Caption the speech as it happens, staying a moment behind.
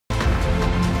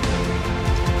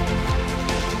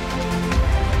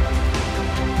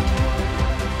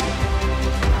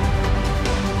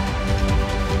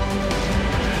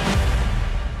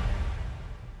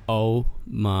Oh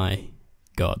my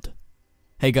god.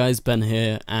 Hey guys, Ben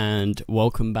here, and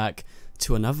welcome back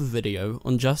to another video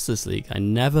on Justice League. I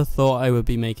never thought I would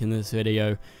be making this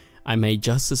video. I made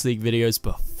Justice League videos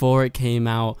before it came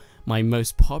out. My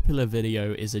most popular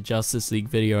video is a Justice League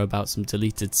video about some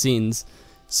deleted scenes,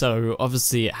 so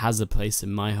obviously it has a place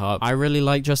in my heart. I really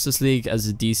like Justice League as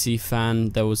a DC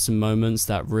fan. There was some moments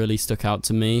that really stuck out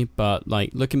to me, but like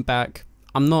looking back,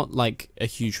 I'm not like a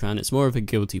huge fan. It's more of a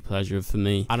guilty pleasure for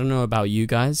me. I don't know about you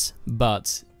guys,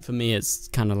 but for me it's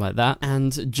kind of like that.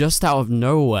 And just out of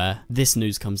nowhere, this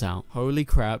news comes out. Holy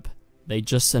crap, they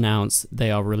just announced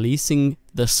they are releasing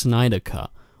the Snyder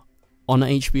Cut on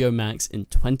HBO Max in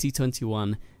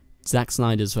 2021, Zack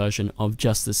Snyder's version of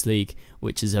Justice League,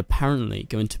 which is apparently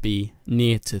going to be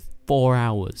near to 4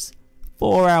 hours.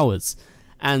 4 hours!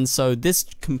 And so this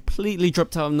completely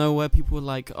dropped out of nowhere. People were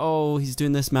like, oh, he's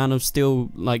doing this Man of Steel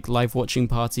like live watching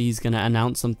party, he's gonna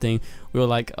announce something. We were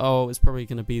like, oh, it's probably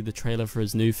gonna be the trailer for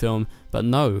his new film. But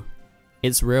no,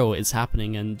 it's real, it's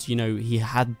happening. And you know, he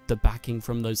had the backing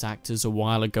from those actors a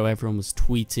while ago. Everyone was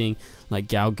tweeting, like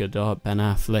Gal Gadot, Ben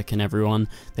Affleck and everyone.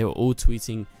 They were all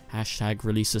tweeting hashtag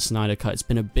release the Snyder Cut. It's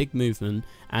been a big movement,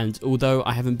 and although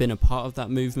I haven't been a part of that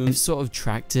movement, I've sort of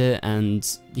tracked it, and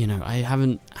you know, I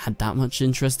haven't had that much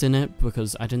interest in it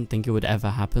because I didn't think it would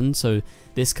ever happen. So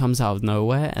this comes out of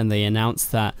nowhere, and they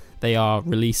announced that they are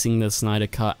releasing the Snyder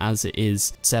Cut as it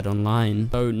is said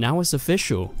online. So now it's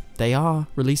official. They are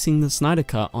releasing the Snyder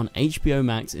Cut on HBO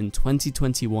Max in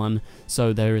 2021.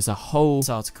 So there is a whole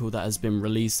article that has been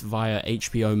released via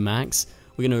HBO Max.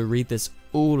 We're going to read this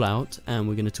all out and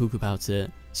we're going to talk about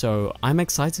it. So I'm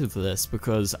excited for this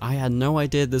because I had no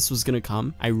idea this was going to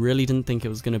come. I really didn't think it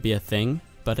was going to be a thing,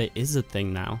 but it is a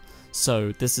thing now.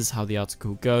 So this is how the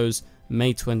article goes.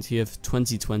 May 20th,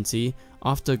 2020,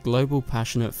 after global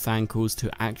passionate fan calls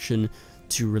to action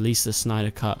to release the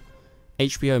Snyder Cut,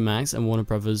 HBO Max and Warner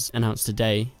Brothers announced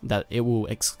today that it will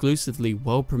exclusively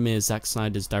world premiere Zack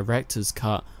Snyder's director's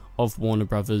cut of Warner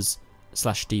Brothers /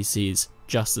 DC's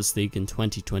Justice League in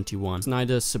 2021.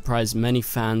 Snyder surprised many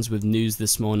fans with news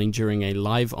this morning during a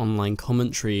live online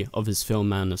commentary of his film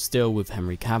Man of Steel with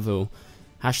Henry Cavill.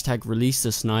 Hashtag release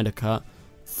the Snyder Cut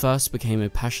first became a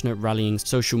passionate rallying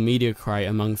social media cry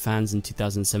among fans in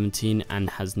 2017 and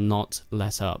has not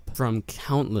let up. From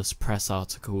countless press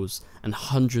articles and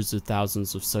hundreds of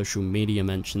thousands of social media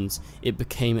mentions, it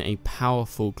became a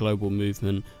powerful global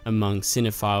movement among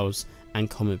cinephiles and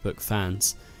comic book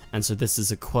fans. And so this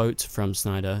is a quote from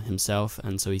Snyder himself,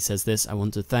 and so he says this: "I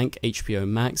want to thank HBO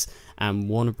Max and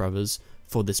Warner Brothers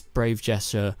for this brave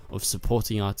gesture of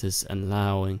supporting artists and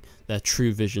allowing their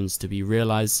true visions to be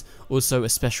realized. Also a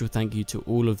special thank you to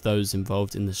all of those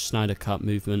involved in the Snyder Cut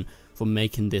movement for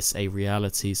making this a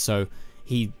reality." So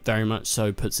he very much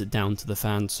so puts it down to the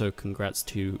fans, so congrats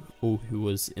to all who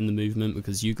was in the movement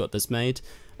because you got this made.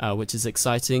 Which is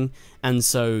exciting. And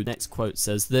so next quote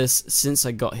says this: "Since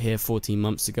I got here 14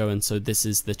 months ago," and so this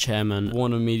is the chairman,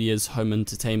 Warner Media's home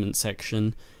entertainment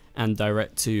section and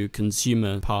direct to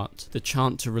consumer part, "the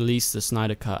chant to release the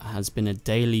Snyder Cut has been a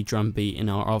daily drumbeat in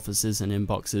our offices and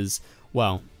inboxes.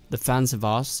 Well, the fans have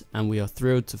asked and we are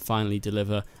thrilled to finally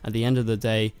deliver. At the end of the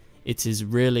day, it is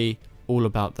really all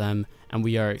about them, and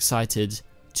we are excited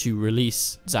to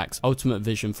release Zack's ultimate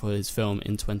vision for his film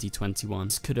in 2021.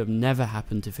 This could have never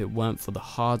happened if it weren't for the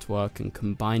hard work and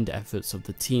combined efforts of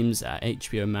the teams at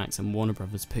HBO Max and Warner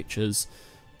Brothers Pictures."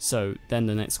 So then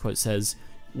the next quote says,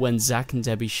 "When Zack and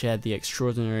Debbie shared the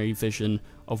extraordinary vision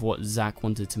of what Zack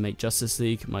wanted to make Justice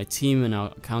League, my team and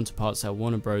our counterparts at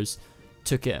Warner Bros.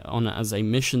 Took it on as a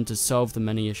mission to solve the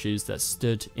many issues that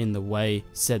stood in the way,"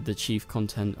 said the chief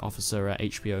content officer at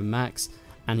HBO Max.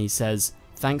 And he says,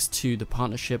 "Thanks to the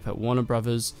partnership at Warner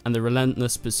Brothers and the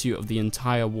relentless pursuit of the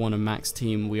entire Warner Max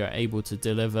team, we are able to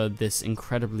deliver this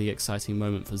incredibly exciting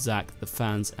moment for Zack, the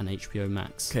fans, and HBO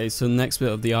Max." Okay, so the next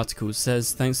bit of the article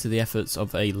says, "Thanks to the efforts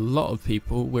of a lot of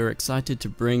people, we're excited to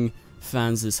bring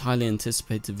fans this highly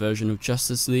anticipated version of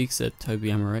Justice League," said Toby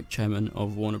Emmerich, chairman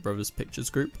of Warner Brothers Pictures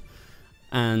Group.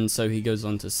 And so he goes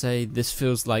on to say, "This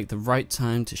feels like the right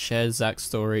time to share Zack's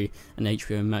story, and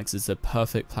HBO Max is the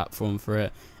perfect platform for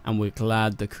it, and we're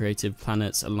glad the creative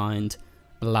planets aligned,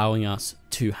 allowing us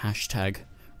to hashtag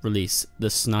release the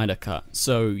Snyder Cut."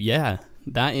 So yeah,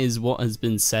 that is what has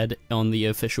been said on the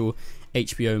official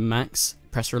HBO Max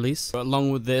press release.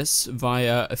 Along with this,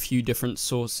 via a few different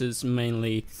sources,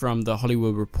 mainly from The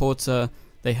Hollywood Reporter,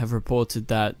 they have reported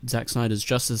that Zack Snyder's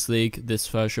Justice League, this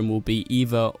version will be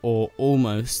either or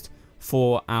almost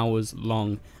 4 hours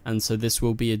long, and so this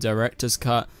will be a director's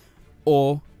cut,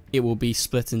 or it will be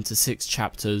split into 6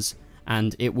 chapters,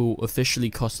 and it will officially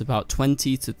cost about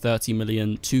 20 to 30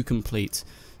 million to complete.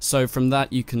 So from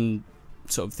that you can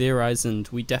sort of theorize, and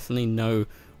we definitely know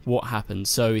what happened.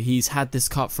 So he's had this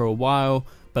cut for a while,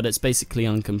 but it's basically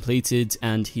uncompleted,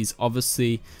 and he's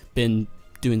obviously been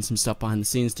doing some stuff behind the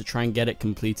scenes to try and get it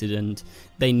completed, and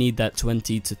they need that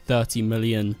 20 to 30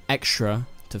 million extra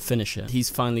to finish it. He's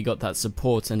finally got that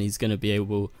support, and he's going to be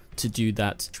able to do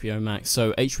that HBO Max.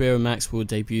 So HBO Max will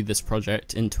debut this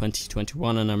project in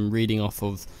 2021, and I'm reading off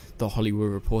of The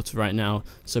Hollywood Reporter right now,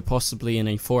 so possibly in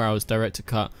a 4 hours director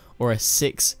cut or a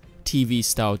 6 TV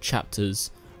style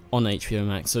chapters on HBO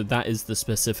Max. So that is the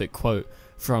specific quote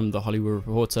from The Hollywood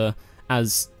Reporter,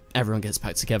 as everyone gets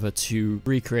back together to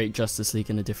recreate Justice League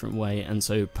in a different way, and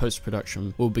so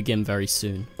post-production will begin very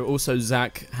soon. Also,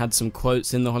 Zack had some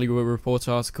quotes in the Hollywood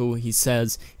Reporter article. He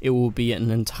says it will be an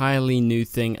entirely new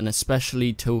thing, and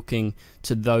especially talking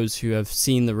to those who have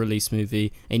seen the release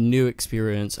movie, a new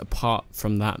experience apart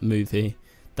from that movie.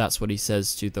 That's what he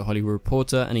says to the Hollywood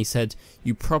Reporter, and he said,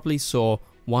 "You probably saw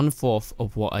 1/4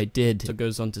 of what I did." So it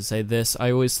goes on to say this: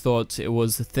 "I always thought it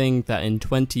was the thing that in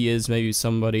 20 years maybe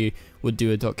somebody would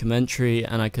do a documentary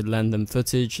and I could lend them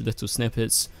footage, little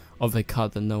snippets of a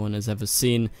cut that no one has ever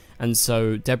seen." And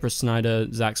so Deborah Snyder,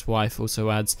 Zack's wife, also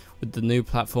adds, "With the new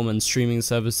platform and streaming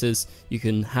services, you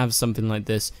can have something like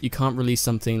this. You can't release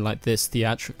something like this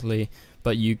theatrically,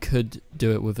 but you could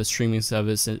do it with a streaming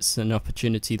service. It's an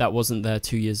opportunity that wasn't there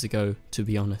 2 years ago, to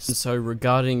be honest." And so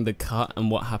regarding the cut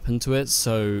and what happened to it,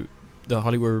 so the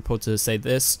Hollywood Reporter say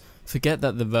this: "Forget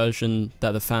that the version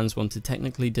that the fans wanted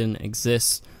technically didn't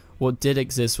exist. What did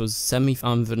exist was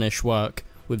semi-unfinished work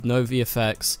with no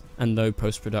VFX and no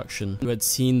post-production." Who had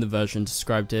seen the version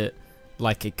described it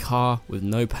like a car with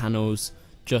no panels,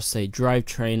 just a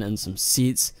drivetrain and some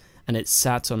seats, and it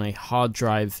sat on a hard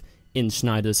drive in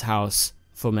Snyder's house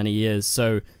for many years.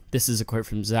 So this is a quote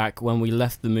from Zack: "When we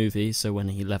left the movie," so when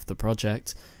he left the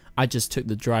project, "I just took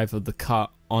the drive of the cut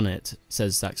on it,"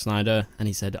 says Zack Snyder, and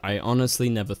he said, "I honestly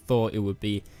never thought it would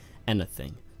be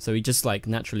anything." So he just like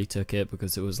naturally took it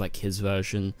because it was like his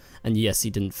version, and yes, he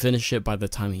didn't finish it by the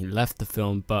time he left the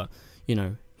film, but you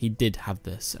know, he did have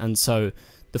this. And so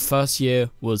the first year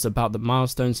was about the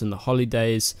milestones and the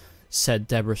holidays, said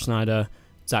Deborah Snyder,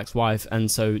 Zack's wife,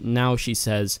 and so now she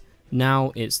says,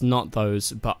 "Now it's not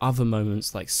those, but other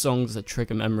moments like songs that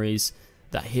trigger memories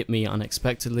that hit me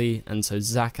unexpectedly." And so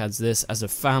Zack adds this: "As a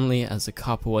family, as a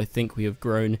couple, I think we have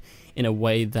grown in a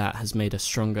way that has made us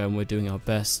stronger, and we're doing our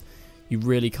best. You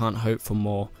really can't hope for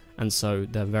more." And so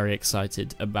they're very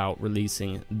excited about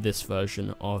releasing this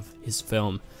version of his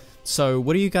film. So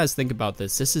what do you guys think about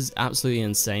this? This is absolutely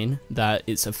insane that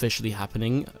it's officially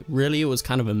happening. Really, it was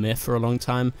kind of a myth for a long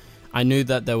time. I knew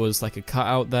that there was like a cut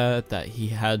out there that he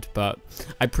had, but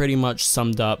I pretty much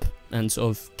summed up and sort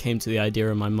of came to the idea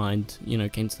in my mind, you know,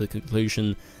 came to the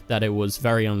conclusion that it was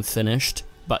very unfinished.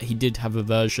 But he did have a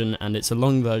version, and it's a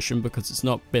long version because it's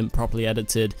not been properly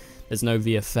edited. There's no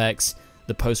VFX.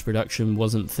 The post-production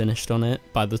wasn't finished on it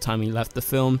by the time he left the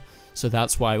film. So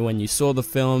that's why when you saw the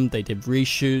film, they did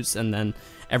reshoots, and then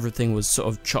everything was sort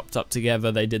of chopped up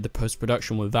together. They did the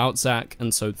post-production without Zack,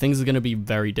 and so things are going to be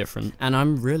very different. And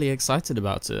I'm really excited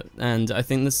about it. And I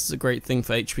think this is a great thing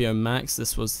for HBO Max.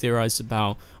 This was theorized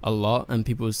about a lot, and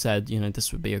people said, you know,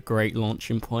 this would be a great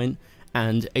launching point.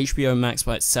 And HBO Max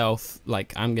by itself,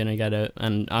 like, I'm going to get it.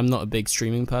 And I'm not a big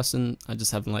streaming person. I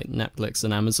just have like Netflix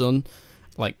and Amazon.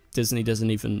 Like, Disney doesn't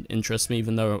even interest me,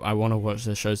 even though I want to watch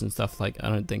their shows and stuff. Like, I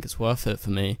don't think it's worth it for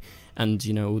me. And,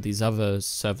 you know, all these other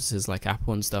services like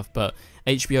Apple and stuff. But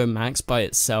HBO Max by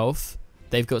itself,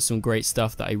 they've got some great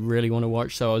stuff that I really want to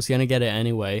watch. So I was going to get it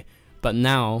anyway. But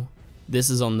now, this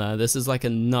is on there. This is like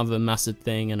another massive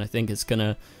thing. And I think it's going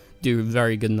to do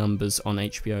very good numbers on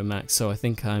HBO Max. So I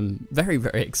think I'm very,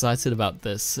 very excited about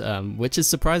this. Which is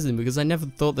surprising because I never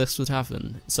thought this would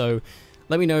happen. So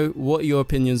let me know what are your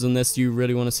opinions on this. Do you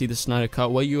really want to see the Snyder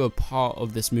Cut? Were you a part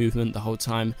of this movement the whole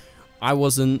time? I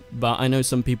wasn't, but I know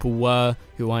some people were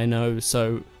who I know,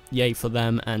 so yay for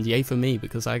them and yay for me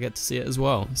because I get to see it as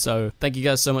well. So thank you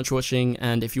guys so much for watching,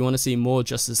 and if you want to see more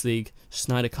Justice League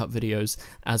Snyder Cut videos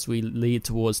as we lead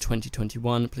towards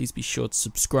 2021, please be sure to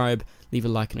subscribe, leave a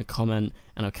like and a comment,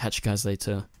 and I'll catch you guys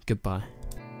later. Goodbye.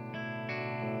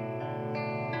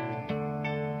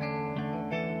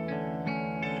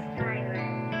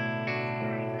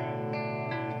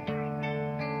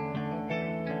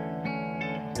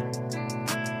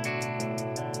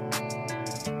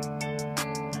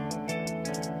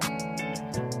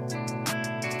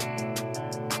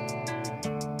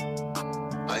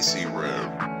 I see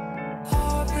red.